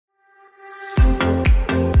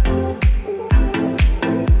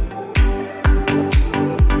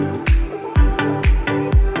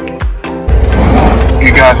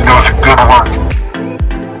guys are doing some good work.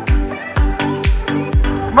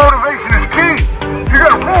 Motivation is key. You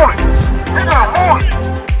gotta want it. You gotta want it.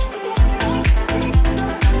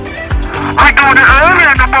 I doing it early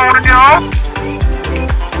in the morning, y'all.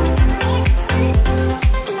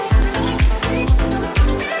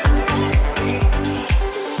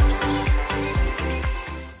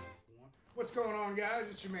 What's going on, guys?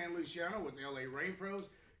 It's your man Luciano with the LA Rain Pros.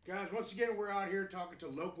 Guys, once again, we're out here talking to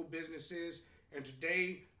local businesses, and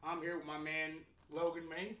today I'm here with my man Logan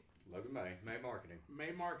May. May Marketing.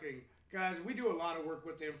 May Marketing. Guys, we do a lot of work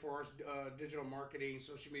with them for our digital marketing,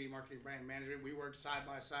 social media marketing, brand management. We work side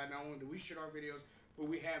by side. Not only do we shoot our videos, but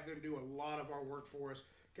we have them do a lot of our work for us.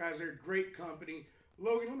 Guys, they're a great company.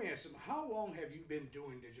 Logan, let me ask you, how long have you been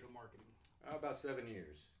doing digital marketing? About 7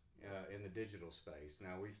 years. In the digital space.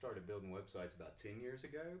 Now, we started building websites about 10 years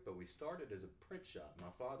ago, but we started as a print shop.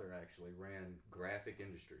 My father actually ran Graphic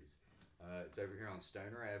Industries. It's over here on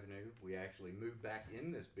Stoner Avenue. We actually moved back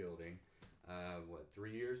in this building,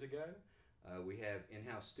 3 years ago. We have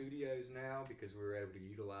in-house studios now because we were able to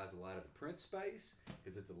utilize a lot of the print space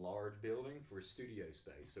because it's a large building for studio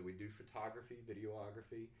space. So we do photography,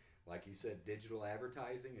 videography. Like you said, digital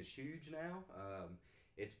advertising is huge now.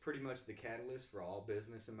 It's pretty much the catalyst for all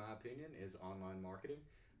business, in my opinion, is online marketing.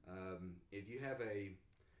 If you have a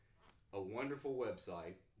wonderful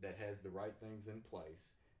website that has the right things in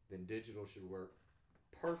place, then digital should work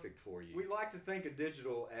perfect for you. We like to think of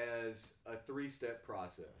digital as a three-step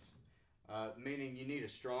process, meaning you need a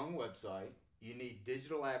strong website, you need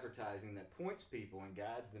digital advertising that points people and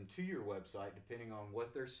guides them to your website depending on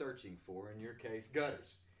what they're searching for, in your case,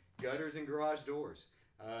 gutters and garage doors.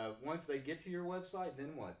 Once they get to your website,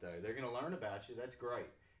 then what though? They're going to learn about you. That's great.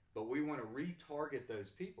 But we want to retarget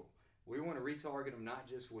those people. We want to retarget them not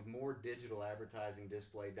just with more digital advertising,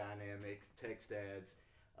 display dynamic, text ads,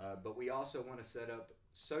 but we also want to set up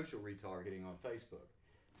social retargeting on Facebook.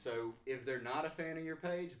 So if they're not a fan of your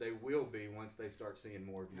page, they will be once they start seeing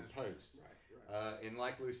more of your posts. Right. And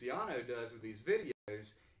like Luciano does with these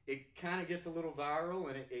videos, it kind of gets a little viral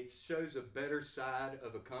and it shows a better side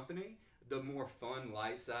of a company. The more fun,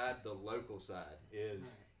 light side, the local side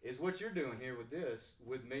is what you're doing here with this,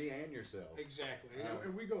 with me and yourself. Exactly.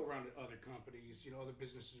 And we go around to other companies, other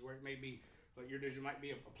businesses where it may be, like your digital might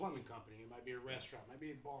be a plumbing company, it might be a restaurant, it might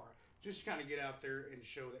be a bar. Just kind of get out there and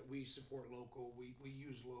show that we support local, we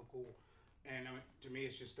use local, and to me,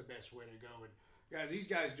 it's just the best way to go. And guys, these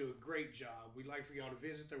guys do a great job. We'd like for y'all to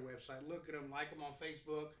visit their website, look at them, like them on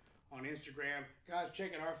Facebook, on Instagram. Guys,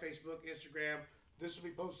 check out our Facebook, Instagram. This will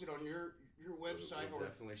be posted on your website. We'll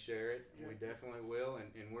definitely share it. Yeah. We definitely will.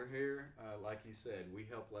 And we're here, like you said, we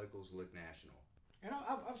help locals look national. And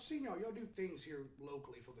I've seen y'all do things here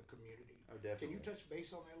locally for the community. Oh, definitely. Can you touch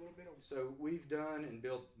base on that a little bit? So we've done and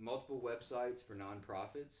built multiple websites for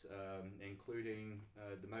nonprofits, including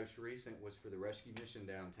the most recent was for the Rescue Mission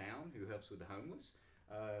downtown, who helps with the homeless.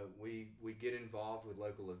 We get involved with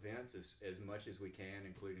local events as much as we can,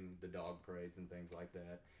 including the dog parades and things like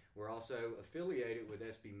that. We're also affiliated with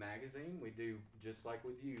SB Magazine. We do, just like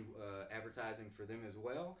with you, advertising for them as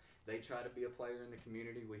well. They try to be a player in the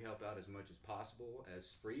community. We help out as much as possible,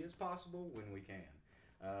 as free as possible when we can.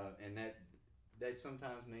 And that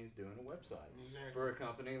sometimes means doing a website for a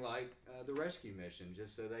company like the Rescue Mission,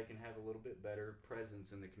 just so they can have a little bit better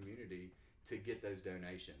presence in the community to get those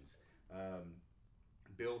donations.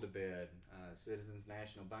 Build-A-Bed, Citizens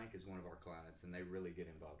National Bank is one of our clients, and they really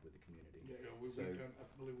get involved with the community. Yeah, I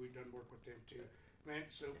believe we've done work with them too. Man,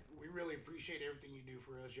 so we really appreciate everything you do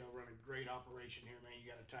for us. Y'all run a great operation here, man.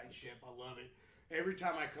 You got a tight ship. I love it. Every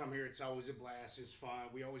time I come here, it's always a blast. It's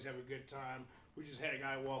fun. We always have a good time. We just had a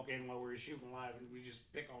guy walk in while we were shooting live, and we just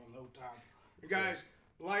pick on him the whole time. And guys,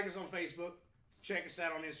 like us on Facebook. Check us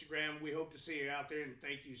out on Instagram. We hope to see you out there, and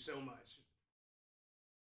thank you so much.